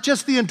 not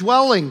just the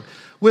indwelling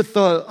with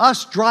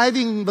us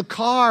driving the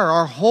car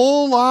our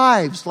whole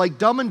lives like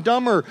Dumb and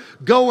Dumber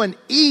going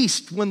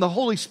east when the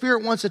Holy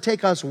Spirit wants to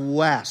take us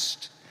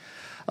west.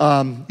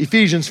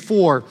 Ephesians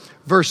 4,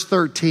 verse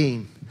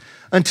 13.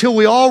 Until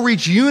we all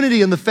reach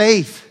unity in the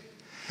faith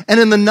and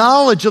in the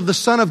knowledge of the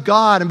Son of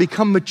God and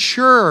become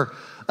mature,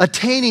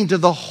 attaining to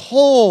the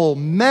whole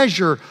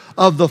measure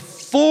of the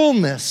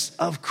fullness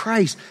of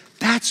Christ.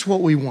 That's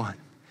what we want.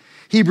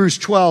 Hebrews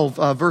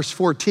 12, verse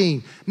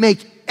 14.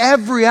 Make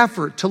every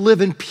effort to live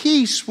in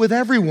peace with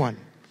everyone.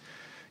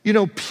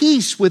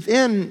 Peace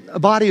within a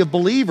body of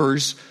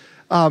believers,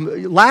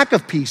 lack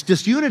of peace,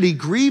 disunity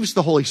grieves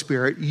the Holy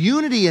Spirit.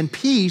 Unity and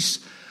peace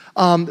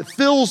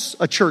fills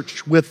a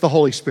church with the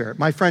Holy Spirit.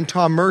 My friend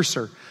Tom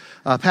Mercer,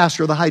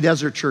 pastor of the High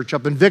Desert Church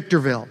up in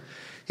Victorville,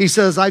 he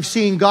says, I've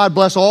seen God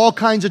bless all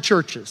kinds of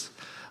churches.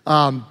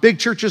 Big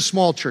churches,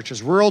 small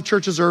churches, rural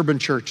churches, urban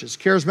churches,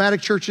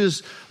 charismatic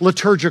churches,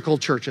 liturgical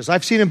churches.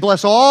 I've seen him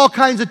bless all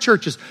kinds of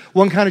churches.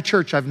 One kind of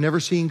church I've never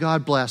seen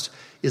God bless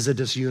is a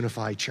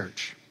disunified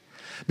church.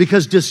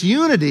 Because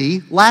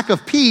disunity, lack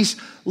of peace,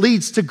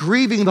 leads to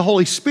grieving the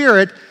Holy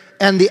Spirit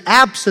and the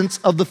absence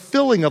of the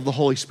filling of the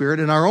Holy Spirit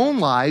in our own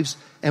lives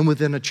and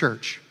within a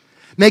church.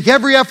 Make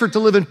every effort to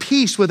live in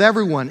peace with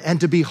everyone and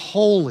to be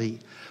holy.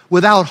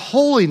 Without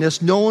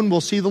holiness, no one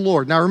will see the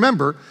Lord. Now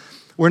remember,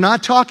 we're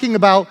not talking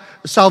about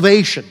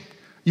salvation.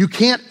 You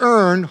can't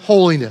earn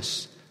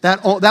holiness.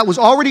 That was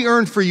already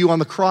earned for you on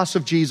the cross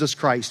of Jesus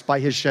Christ by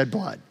his shed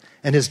blood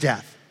and his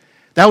death.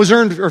 That was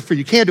earned for you.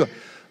 You can't do it.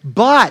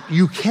 But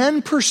you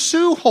can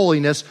pursue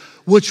holiness,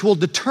 which will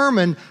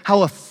determine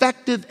how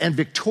effective and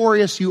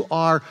victorious you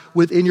are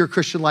within your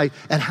Christian life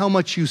and how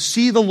much you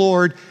see the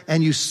Lord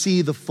and you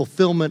see the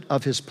fulfillment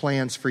of his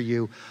plans for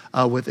you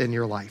within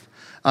your life.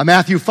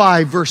 Matthew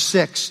 5, verse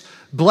 6.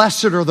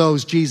 Blessed are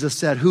those, Jesus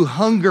said, who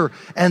hunger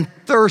and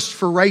thirst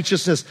for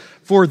righteousness,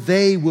 for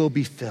they will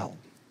be filled.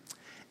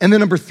 And then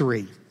number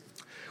 3,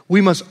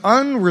 we must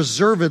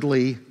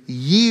unreservedly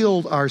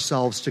yield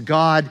ourselves to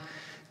God,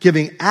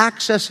 giving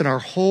access in our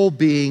whole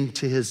being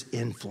to his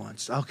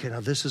influence. Okay, now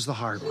this is the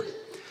hard one.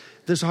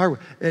 This is the hard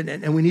one.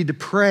 And we need to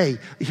pray.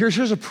 Here's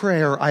a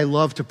prayer I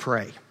love to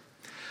pray.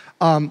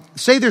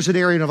 Say there's an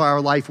area of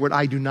our life where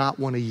I do not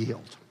want to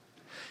yield.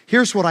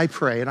 Here's what I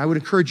pray, and I would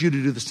encourage you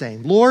to do the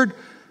same. Lord,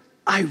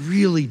 I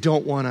really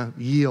don't want to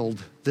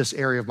yield this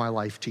area of my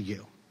life to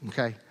you,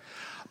 okay?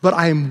 But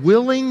I am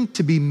willing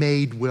to be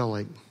made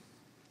willing.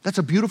 That's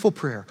a beautiful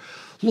prayer.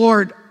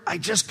 Lord, I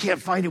just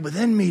can't find it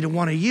within me to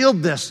want to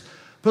yield this.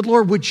 But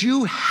Lord, would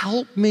you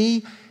help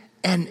me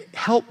and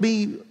help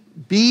me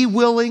be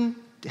willing,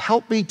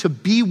 help me to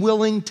be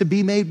willing to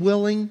be made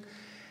willing?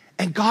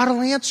 And God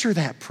will answer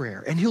that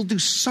prayer, and he'll do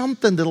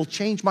something that'll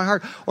change my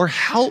heart or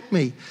help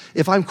me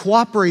if I'm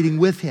cooperating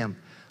with him.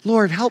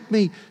 Lord, help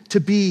me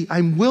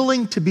I'm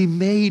willing to be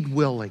made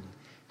willing.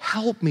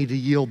 Help me to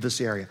yield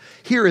this area.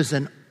 Here is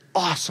an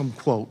awesome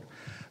quote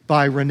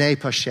by Rene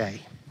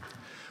Pache.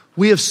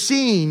 We have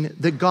seen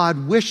that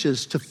God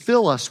wishes to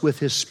fill us with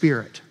his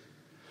Spirit,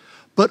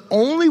 but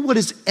only what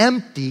is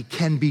empty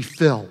can be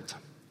filled.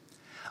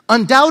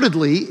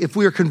 Undoubtedly, if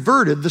we are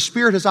converted, the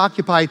Spirit has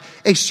occupied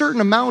a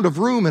certain amount of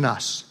room in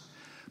us,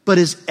 but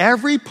is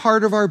every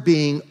part of our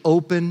being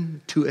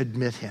open to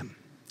admit him?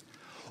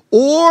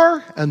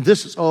 Or, and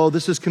this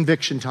is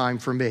conviction time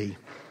for me,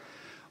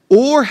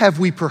 or have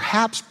we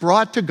perhaps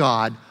brought to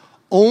God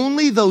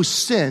only those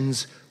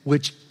sins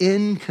which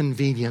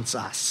inconvenience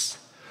us,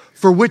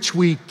 for which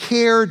we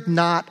cared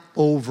not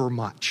over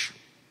much?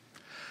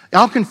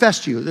 I'll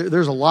confess to you,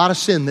 there's a lot of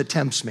sin that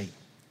tempts me,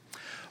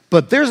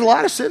 but there's a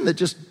lot of sin that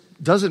just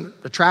doesn't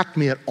attract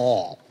me at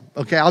all.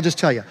 Okay, I'll just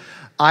tell you,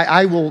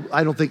 I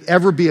don't think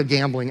ever be a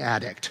gambling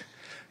addict,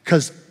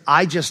 because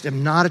I just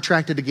am not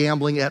attracted to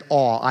gambling at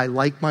all. I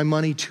like my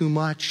money too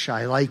much.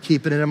 I like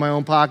keeping it in my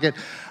own pocket.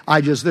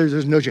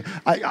 There's no chance.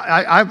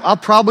 I'll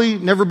probably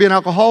never be an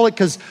alcoholic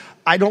because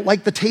I don't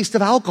like the taste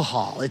of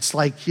alcohol. It's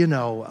like,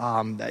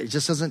 it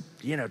just doesn't,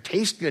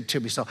 taste good to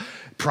me. So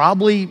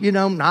probably,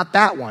 not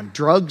that one.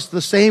 Drugs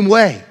the same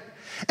way.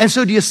 And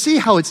so do you see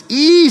how it's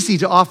easy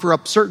to offer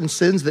up certain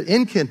sins that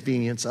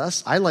inconvenience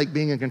us? I like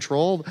being in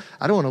control.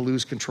 I don't want to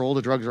lose control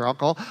to drugs or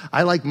alcohol.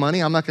 I like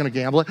money. I'm not going to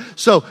gamble it.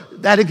 So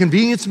that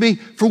inconvenienced me,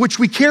 for which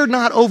we cared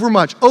not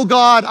overmuch. Oh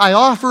God, I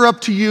offer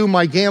up to you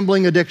my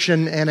gambling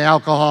addiction and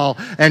alcohol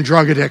and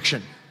drug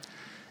addiction.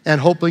 And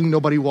hoping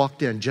nobody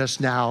walked in just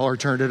now or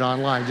turned it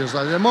online just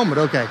like that moment.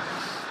 Okay.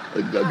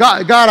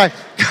 God,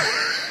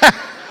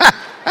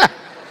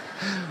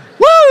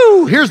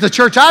 woo! Here's the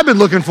church I've been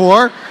looking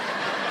for.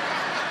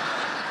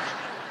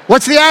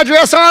 What's the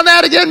address on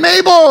that again,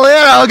 Mabel?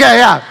 Yeah, okay,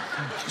 yeah.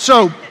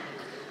 So,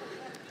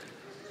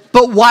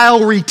 but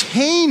while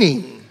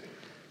retaining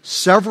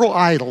several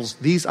idols,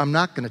 these I'm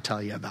not going to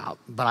tell you about,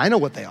 but I know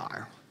what they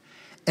are.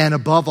 And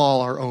above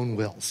all, our own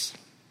wills.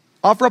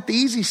 Offer up the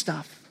easy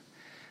stuff.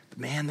 But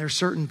man, there's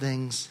certain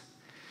things.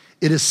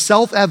 It is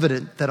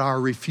self-evident that our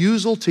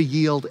refusal to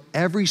yield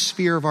every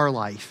sphere of our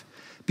life,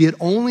 be it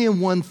only in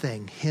one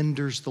thing,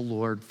 hinders the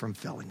Lord from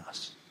filling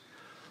us.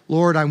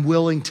 Lord, I'm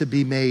willing to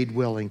be made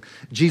willing.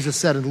 Jesus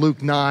said in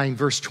Luke 9,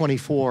 verse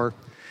 24,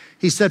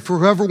 he said, for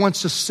whoever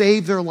wants to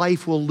save their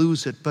life will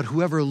lose it, but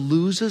whoever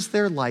loses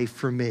their life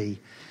for me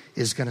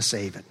is going to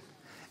save it.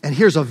 And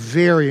here's a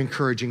very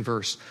encouraging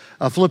verse,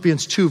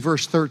 Philippians 2,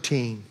 verse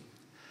 13.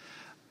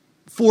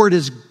 For it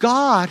is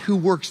God who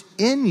works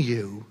in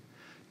you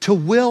to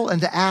will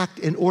and to act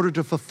in order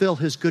to fulfill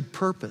his good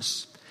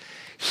purpose.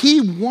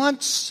 He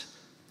wants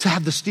to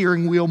have the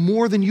steering wheel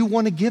more than you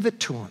want to give it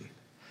to him.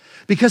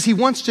 Because he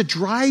wants to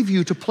drive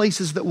you to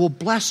places that will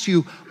bless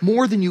you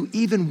more than you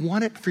even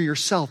want it for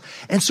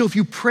yourself. And so if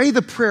you pray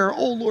the prayer,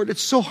 oh Lord,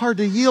 it's so hard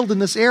to yield in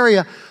this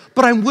area,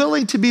 but I'm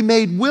willing to be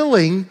made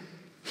willing,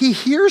 he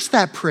hears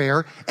that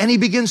prayer and he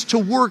begins to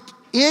work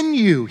in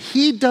you.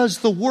 He does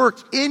the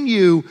work in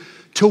you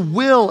to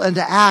will and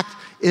to act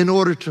in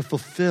order to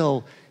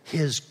fulfill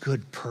his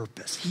good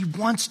purpose. He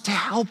wants to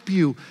help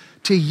you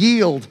to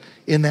yield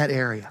in that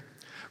area.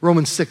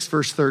 Romans 6,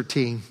 verse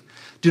 13.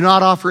 Do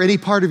not offer any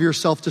part of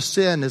yourself to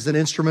sin as an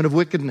instrument of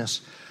wickedness,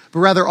 but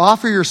rather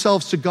offer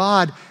yourselves to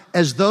God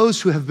as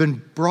those who have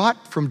been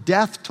brought from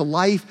death to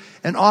life,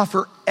 and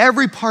offer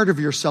every part of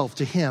yourself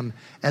to him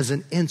as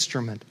an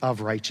instrument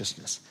of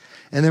righteousness.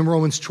 And then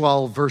Romans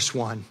 12, verse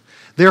 1.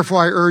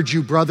 Therefore I urge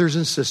you, brothers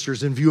and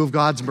sisters, in view of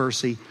God's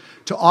mercy,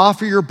 to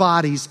offer your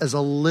bodies as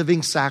a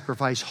living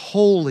sacrifice,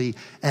 holy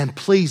and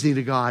pleasing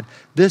to God.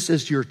 This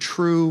is your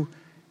true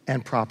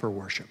and proper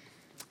worship.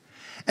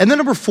 And then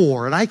number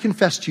 4, and I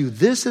confess to you,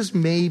 this is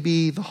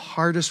maybe the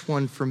hardest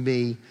one for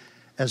me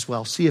as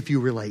well. See if you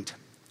relate.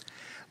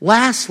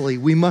 Lastly,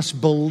 we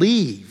must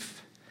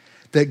believe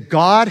that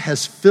God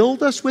has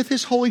filled us with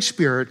his Holy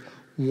Spirit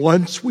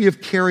once we have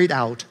carried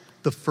out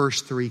the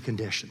first 3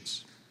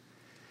 conditions.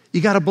 You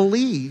got to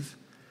believe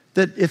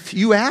that if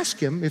you ask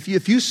him, if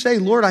you say,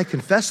 Lord, I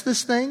confess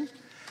this thing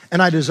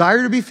and I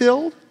desire to be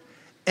filled,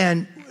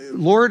 and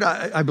Lord,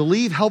 I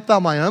believe, help thou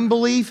my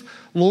unbelief.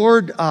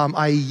 Lord,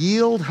 I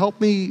yield, help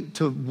me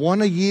to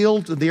want to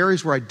yield to the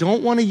areas where I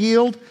don't want to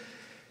yield,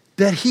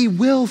 that he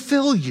will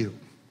fill you.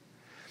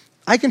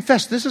 I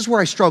confess this is where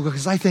I struggle,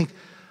 because I think,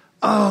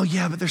 oh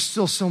yeah, but there's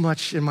still so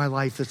much in my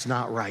life that's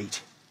not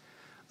right.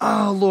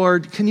 Oh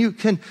Lord, can you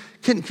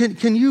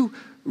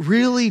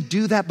really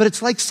do that? But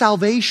it's like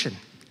salvation.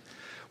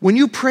 When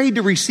you prayed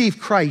to receive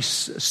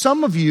Christ,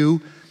 some of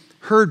you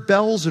heard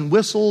bells and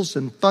whistles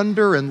and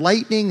thunder and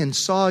lightning and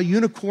saw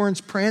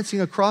unicorns prancing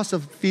across a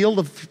field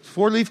of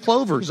 4-leaf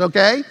clovers,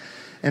 okay?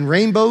 And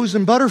rainbows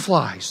and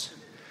butterflies.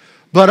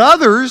 But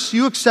others,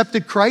 you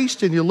accepted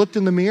Christ and you looked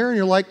in the mirror and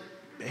you're like,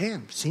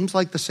 man, seems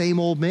like the same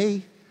old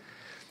me.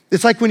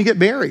 It's like when you get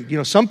married. You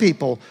know, some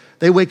people,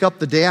 they wake up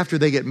the day after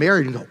they get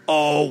married and go,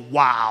 oh,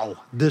 wow,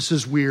 this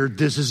is weird,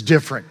 this is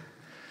different.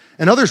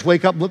 And others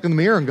wake up, look in the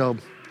mirror and go,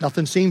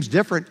 nothing seems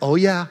different. Oh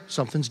yeah,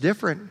 something's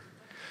different.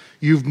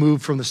 You've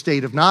moved from the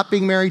state of not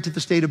being married to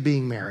the state of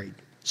being married,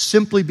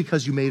 simply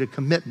because you made a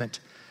commitment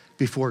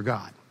before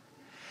God.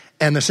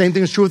 And the same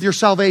thing is true with your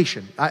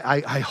salvation.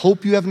 I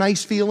hope you have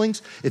nice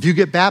feelings. If you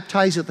get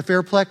baptized at the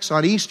Fairplex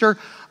on Easter,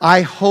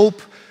 I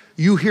hope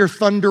you hear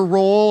thunder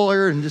roll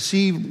and to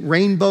see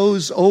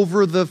rainbows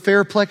over the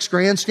Fairplex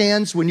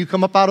grandstands when you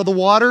come up out of the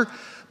water.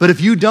 But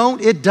if you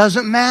don't, it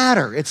doesn't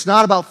matter. It's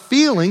not about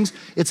feelings,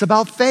 it's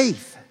about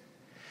faith.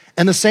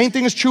 And the same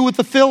thing is true with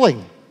the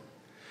filling.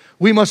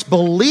 We must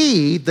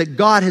believe that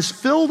God has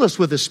filled us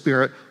with his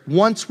Spirit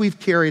once we've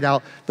carried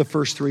out the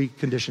first 3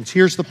 conditions.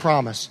 Here's the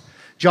promise.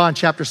 John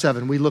chapter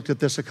 7, we looked at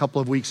this a couple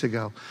of weeks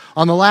ago.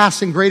 On the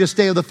last and greatest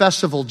day of the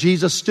festival,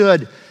 Jesus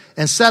stood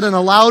and said in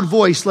a loud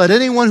voice, let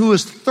anyone who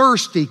is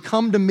thirsty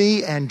come to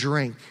me and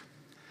drink.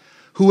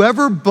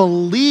 Whoever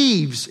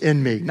believes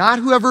in me, not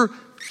whoever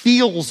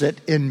feels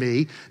it in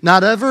me,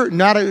 not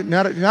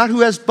who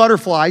has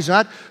butterflies,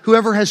 not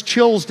whoever has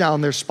chills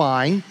down their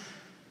spine,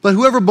 but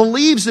whoever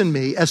believes in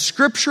me, as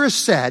Scripture has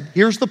said,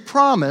 here's the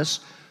promise,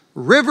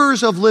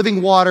 rivers of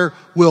living water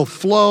will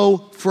flow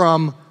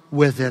from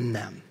within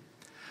them.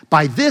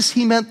 By this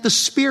he meant the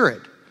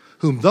Spirit,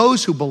 whom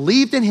those who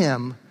believed in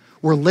him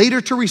were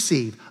later to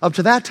receive. Up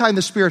to that time,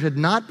 the Spirit had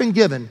not been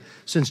given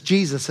since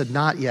Jesus had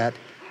not yet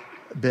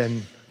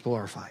been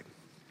glorified.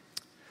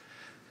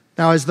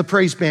 Now, as the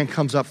praise band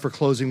comes up for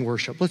closing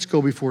worship, let's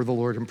go before the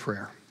Lord in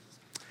prayer.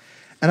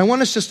 And I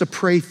want us just to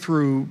pray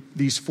through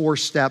these 4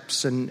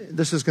 steps, and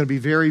this is going to be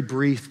very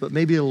brief, but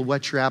maybe it'll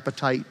whet your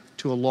appetite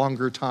to a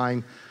longer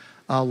time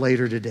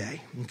later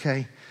today,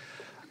 okay?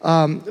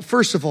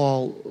 First of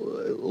all,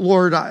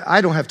 Lord,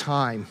 I don't have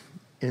time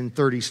in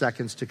 30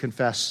 seconds to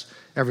confess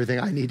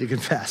everything I need to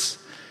confess.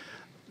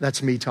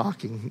 That's me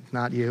talking,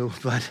 not you,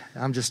 but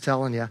I'm just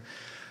telling you.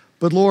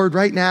 But Lord,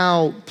 right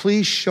now,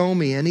 please show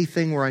me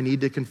anything where I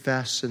need to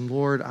confess, and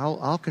Lord,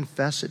 I'll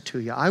confess it to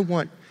you. I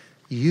want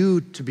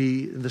you to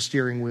be the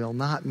steering wheel,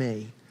 not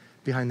me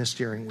behind the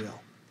steering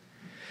wheel.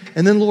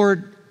 And then,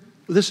 Lord,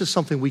 this is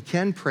something we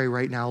can pray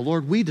right now.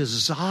 Lord, we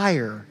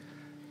desire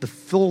the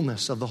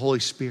fullness of the Holy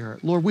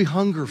Spirit. Lord, we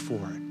hunger for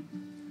it.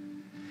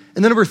 And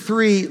then number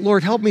 3,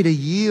 Lord, help me to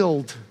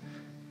yield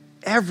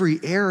every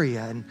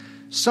area. And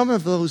some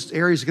of those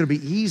areas are going to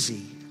be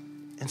easy,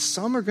 and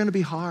some are going to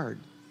be hard.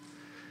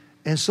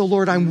 And so,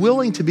 Lord, I'm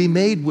willing to be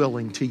made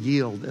willing to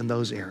yield in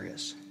those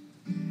areas.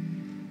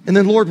 And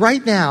then, Lord,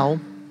 right now,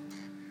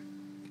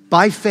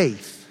 by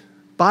faith,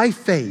 I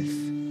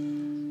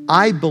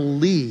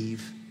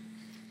believe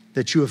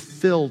that you have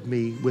filled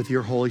me with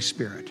your Holy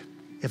Spirit.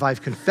 If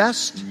I've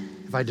confessed,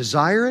 if I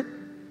desire it,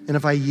 and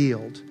if I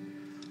yield,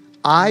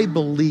 I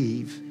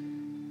believe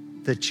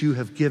that you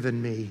have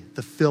given me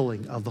the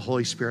filling of the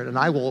Holy Spirit. And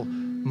I will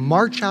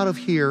march out of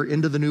here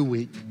into the new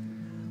week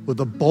with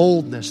the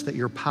boldness that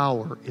your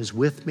power is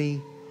with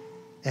me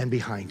and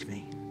behind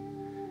me.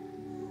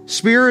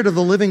 Spirit of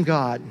the living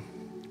God,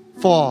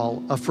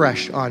 fall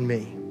afresh on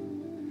me.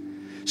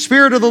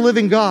 Spirit of the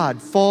living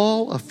God,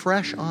 fall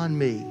afresh on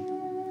me.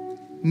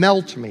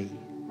 Melt me,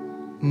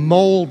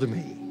 mold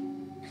me,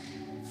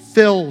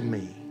 fill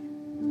me,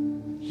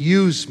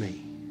 use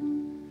me.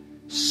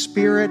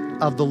 Spirit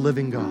of the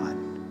living God,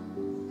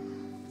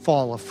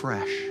 fall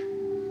afresh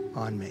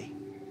on me.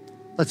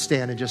 Let's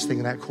stand and just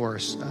sing that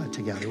chorus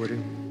together, would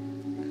you?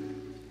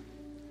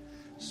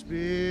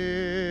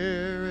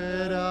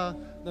 Spirit of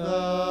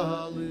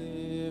the living